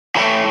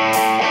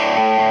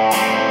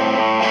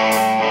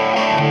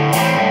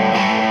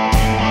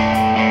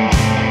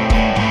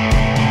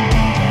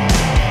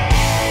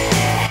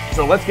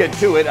let's get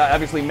to it.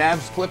 Obviously,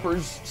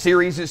 Mavs-Clippers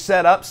series is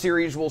set up.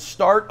 Series will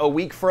start a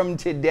week from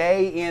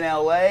today in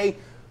LA.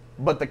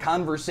 But the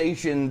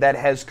conversation that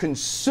has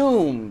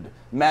consumed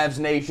Mavs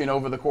Nation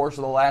over the course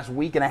of the last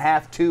week and a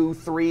half, 2,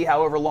 3,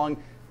 however long,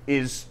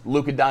 is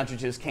Luka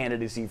Doncic's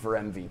candidacy for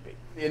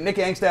MVP. Nick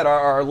Angstadt,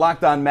 our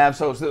Locked On Mavs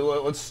host,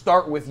 let's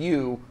start with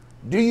you.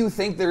 Do you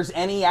think there's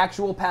any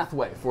actual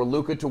pathway for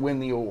Luka to win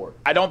the award?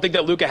 I don't think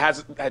that Luka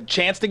has a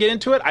chance to get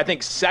into it. I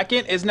think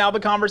second is now the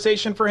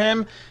conversation for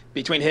him.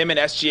 Between him and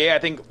SGA, I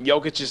think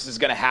Jokic just is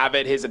going to have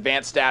it. His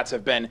advanced stats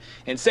have been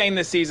insane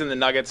this season. The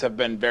Nuggets have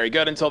been very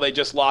good until they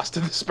just lost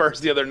to the Spurs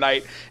the other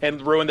night and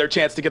ruined their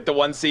chance to get the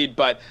 1 seed.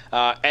 But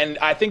and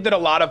I think that a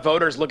lot of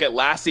voters look at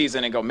last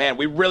season and go, man,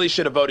 we really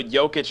should have voted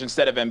Jokic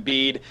instead of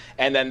Embiid.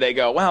 And then they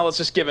go, well, let's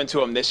just give it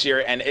to him this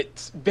year. And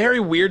it's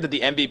very weird that the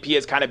MVP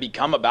has kind of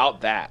become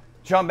about that.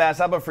 Sean Bass,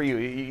 how about for you?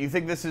 You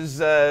think this has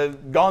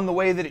gone the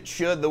way that it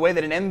should, the way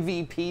that an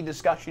MVP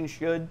discussion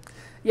should?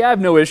 Yeah, I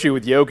have no issue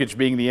with Jokic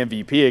being the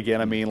MVP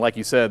again. I mean, like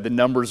you said, the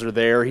numbers are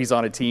there. He's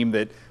on a team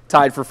that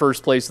tied for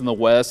first place in the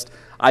West.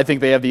 I think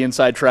they have the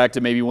inside track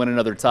to maybe win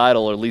another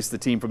title, or at least the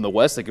team from the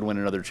West that could win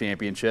another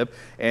championship.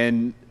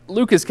 And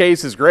Luka's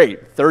case is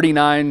great.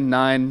 39,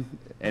 9,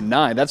 and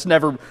 9. That's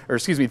never, or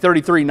excuse me,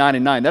 33, 9,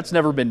 and 9. That's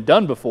never been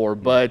done before.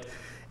 But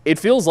it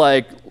feels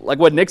like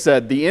what Nick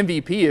said, the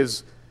MVP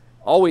is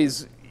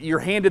always, you're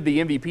handed the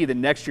MVP the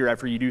next year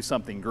after you do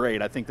something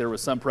great. I think there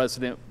was some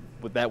precedent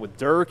with that with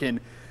Dirk, and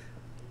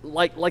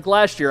like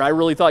last year, I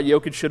really thought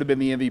Jokic should have been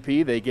the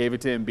MVP. They gave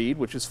it to Embiid,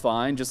 which is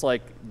fine. Just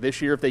like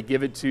this year, if they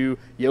give it to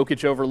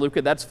Jokic over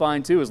Luka, that's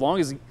fine too. As long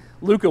as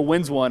Luka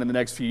wins one in the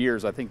next few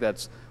years, I think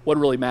that's what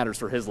really matters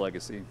for his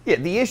legacy. Yeah,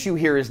 the issue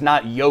here is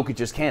not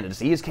Jokic's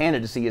candidacy. His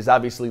candidacy is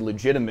obviously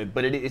legitimate,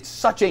 but it's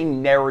such a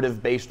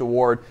narrative-based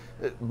award.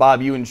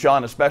 Bob, you and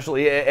Sean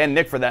especially, and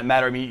Nick for that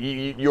matter. I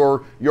mean,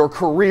 your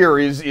career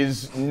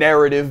is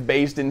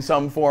narrative-based in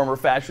some form or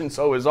fashion.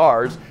 So is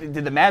ours.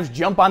 Did the Mavs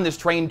jump on this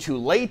train too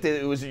late?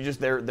 Was it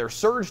just their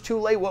surge too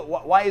late?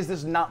 Why is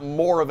this not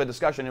more of a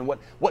discussion? And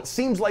what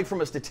seems like,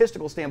 from a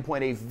statistical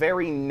standpoint, a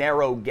very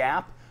narrow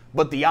gap?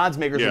 But the odds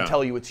makers will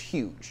tell you it's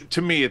huge.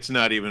 To me, it's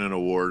not even an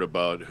award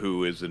about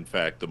who is, in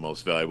fact, the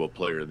most valuable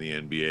player in the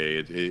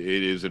NBA. It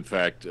is, in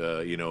fact,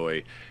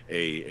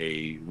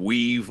 a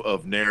weave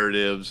of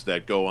narratives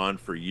that go on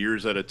for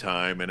years at a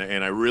time.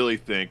 And I really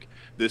think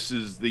this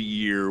is the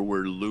year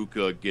where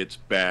Luka gets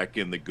back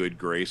in the good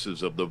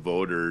graces of the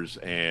voters.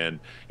 And,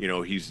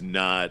 he's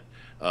not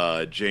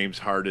James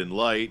Harden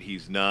light.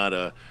 He's not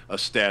a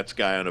stats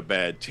guy on a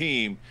bad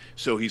team.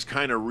 So he's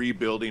kind of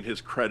rebuilding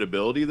his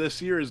credibility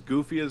this year, as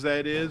goofy as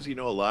that is. A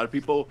lot of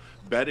people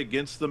bet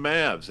against the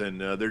Mavs and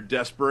their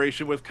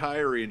desperation with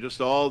Kyrie and just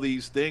all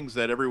these things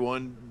that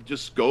everyone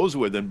just goes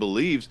with and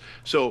believes.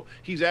 So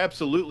he's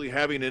absolutely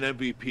having an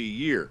MVP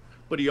year.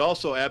 But he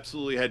also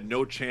absolutely had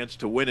no chance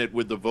to win it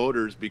with the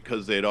voters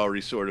because they had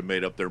already sort of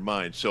made up their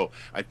minds. So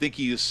I think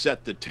he has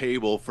set the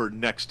table for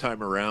next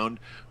time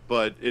around.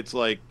 But it's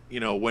like,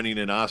 winning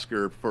an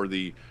Oscar for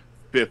the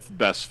 5th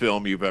best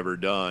film you've ever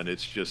done.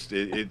 It's just,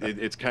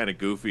 it's kind of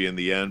goofy in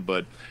the end,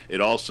 but it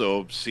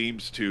also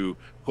seems to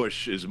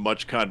push as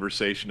much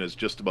conversation as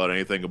just about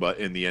anything about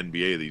in the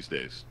NBA these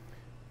days.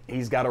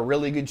 He's got a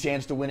really good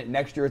chance to win it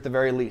next year at the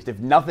very least. If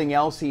nothing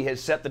else, he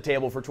has set the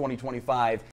table for 2025.